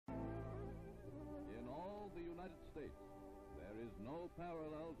States, there is no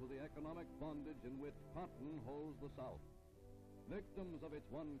parallel to the economic bondage in which cotton holds the South. Victims of its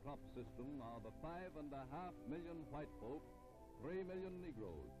one-crop system are the 5.5 million white folk, 3 million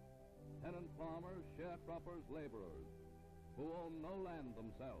Negroes, tenant farmers, sharecroppers, laborers, who own no land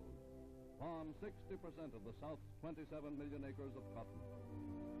themselves, farm 60% of the South's 27 million acres of cotton.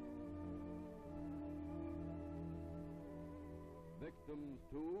 Victims,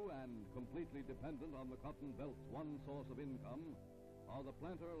 too, and completely dependent on the cotton belt's one source of income, are the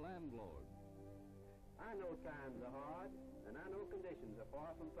planter landlords. I know times are hard, and I know conditions are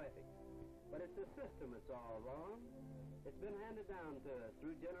far from perfect. But it's the system that's all wrong. It's been handed down to us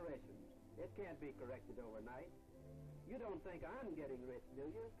through generations. It can't be corrected overnight. You don't think I'm getting rich, do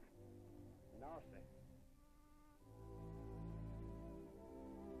you? No, sir.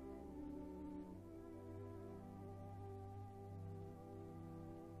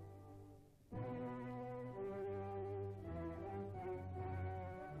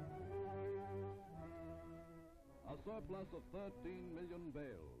 A surplus of 13 million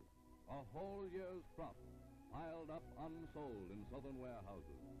bales, a whole year's crop, piled up unsold in southern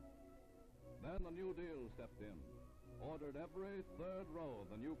warehouses. Then the New Deal stepped in, ordered every third row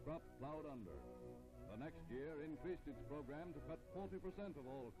of the new crop plowed under. The next year increased its program to cut 40% of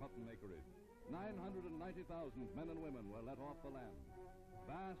all cotton acreage. 990,000 men and women were let off the land.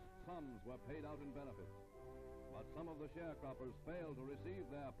 Vast sums were paid out in benefits. But some of the sharecroppers failed to receive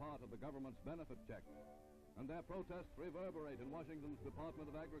their part of the government's benefit checks. And their protests reverberate in Washington's Department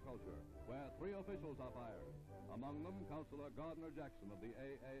of Agriculture, where 3 officials are fired, among them Councilor Gardner Jackson of the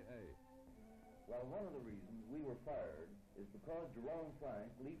AAA. Well, one of the reasons we were fired is because Jerome Frank,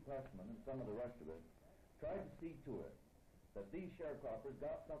 Lee Pressman, and some of the rest of it tried to see to it that these sharecroppers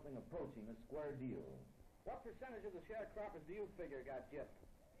got something approaching a square deal. What percentage of the sharecroppers do you figure got gypped?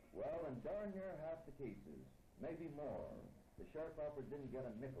 Well, in darn near half the cases, maybe more, the sharecroppers didn't get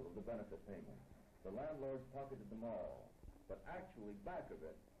a nickel of the benefit payment. The landlords pocketed them all. But actually, back of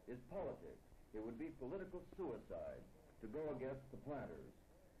it is politics. It would be political suicide to go against the planters.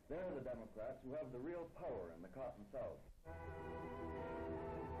 They're the Democrats who have the real power in the Cotton South.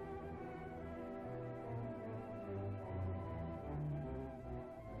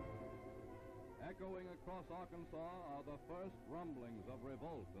 Echoing across Arkansas are the first rumblings of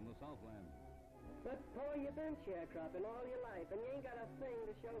revolt in the Southland. But, Paul, you've been sharecropping all your life, and you ain't got a thing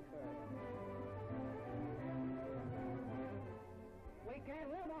to show for it. We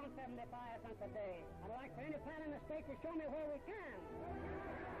can't live on 75 cents a day. I'd like for any plan in the state to show me where we can.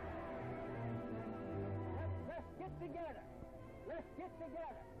 Let's get together. Let's get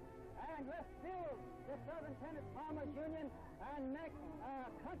together. And let's build the Southern Tenant Farmers Union and make our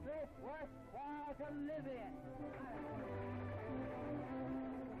country worthwhile to live in.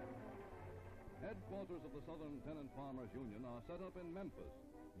 Headquarters of the Southern Tenant Farmers Union are set up in Memphis,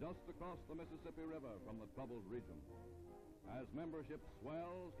 just across the Mississippi River from the troubled region. As membership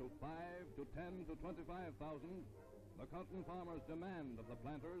swells to 5 to 10 to 25,000, the cotton farmers demand of the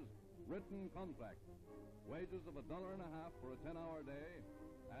planters written contracts, wages of $1.50 for a 10-hour day,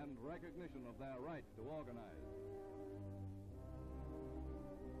 and recognition of their right to organize.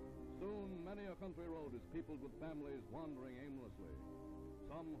 Soon, many a country road is peopled with families wandering aimlessly,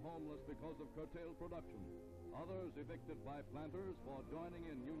 some homeless because of curtailed production, others evicted by planters for joining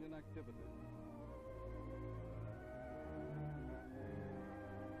in union activities.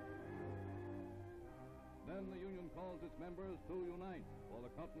 Then the union calls its members to unite for the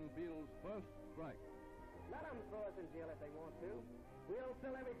cotton field's first strike. Let them throw us in jail if they want to. We'll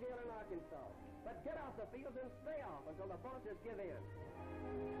fill every jail in Arkansas. But get off the fields and stay off until the bosses give in.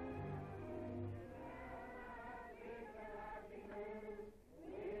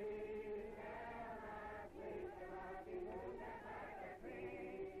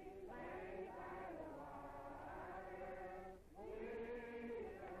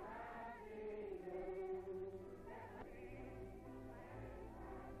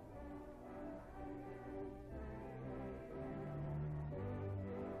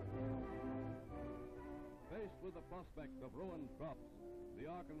 Faced with the prospect of ruined crops, the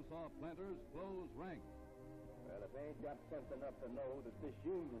Arkansas planters close ranks. Well, if they ain't got sense enough to know that this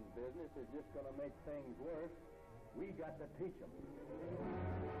union business is just going to make things worse, we got to teach them.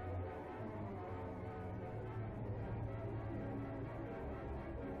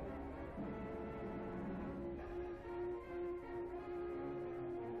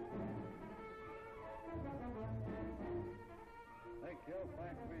 They killed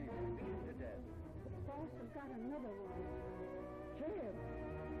Frank Green, beat to death. The boss has got another one. Kill him.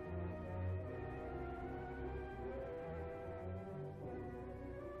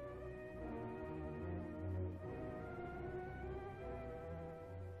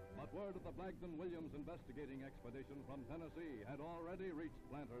 the Blagden-Williams investigating expedition from Tennessee had already reached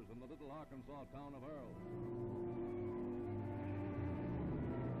planters in the little Arkansas town of Earl.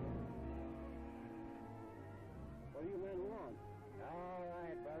 What do you men want? All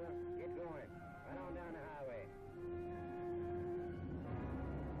right, brother. Get going. Right on down the highway.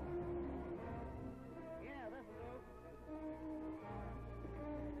 Yeah, this'll do.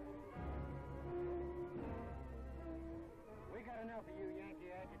 We got enough of you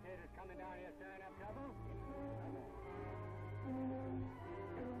Yankee agitators coming down here stirring up trouble.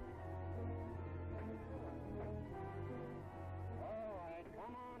 All right,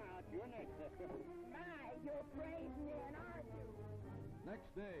 come on out. You're next, sister. My, you're brave men, aren't you? Next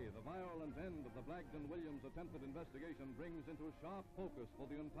day, the violent end of the Blagden-Williams attempted investigation brings into sharp focus for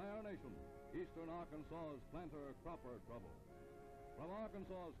the entire nation eastern Arkansas's planter-cropper trouble. From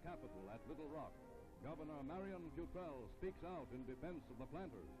Arkansas's capital at Little Rock, Governor Marion Futrell speaks out in defense of the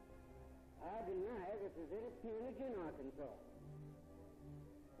planters. I deny that there's any peonage in Arkansas.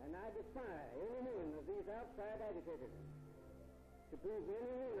 And I defy any one of these outside agitators to prove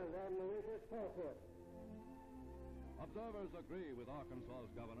any one of their malicious falsehood. Observers agree with Arkansas's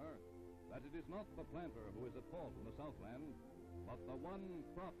governor that it is not the planter who is at fault in the Southland, but the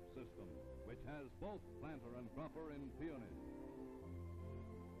one-crop system, which has both planter and cropper in peonage.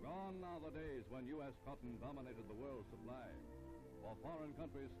 Gone are the days when U.S. cotton dominated the world's supply, for foreign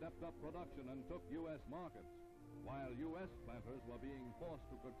countries stepped up production and took U.S. markets, while U.S. planters were being forced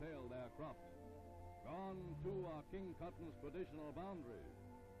to curtail their crops. Gone, too, are King Cotton's traditional boundaries,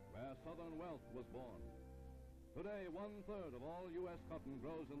 where Southern wealth was born. Today, 1/3 of all U.S. cotton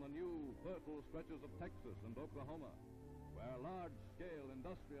grows in the new, fertile stretches of Texas and Oklahoma, where large-scale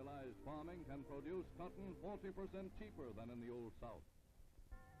industrialized farming can produce cotton 40% cheaper than in the Old South.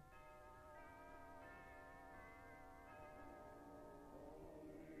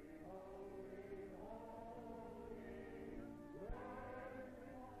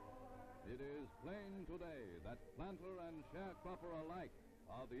 It is plain today that planter and sharecropper alike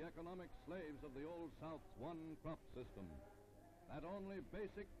are the economic slaves of the Old South's one-crop system. That only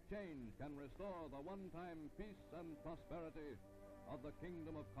basic change can restore the one-time peace and prosperity of the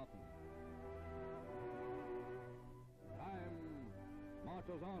kingdom of cotton. Time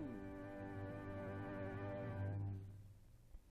marches on.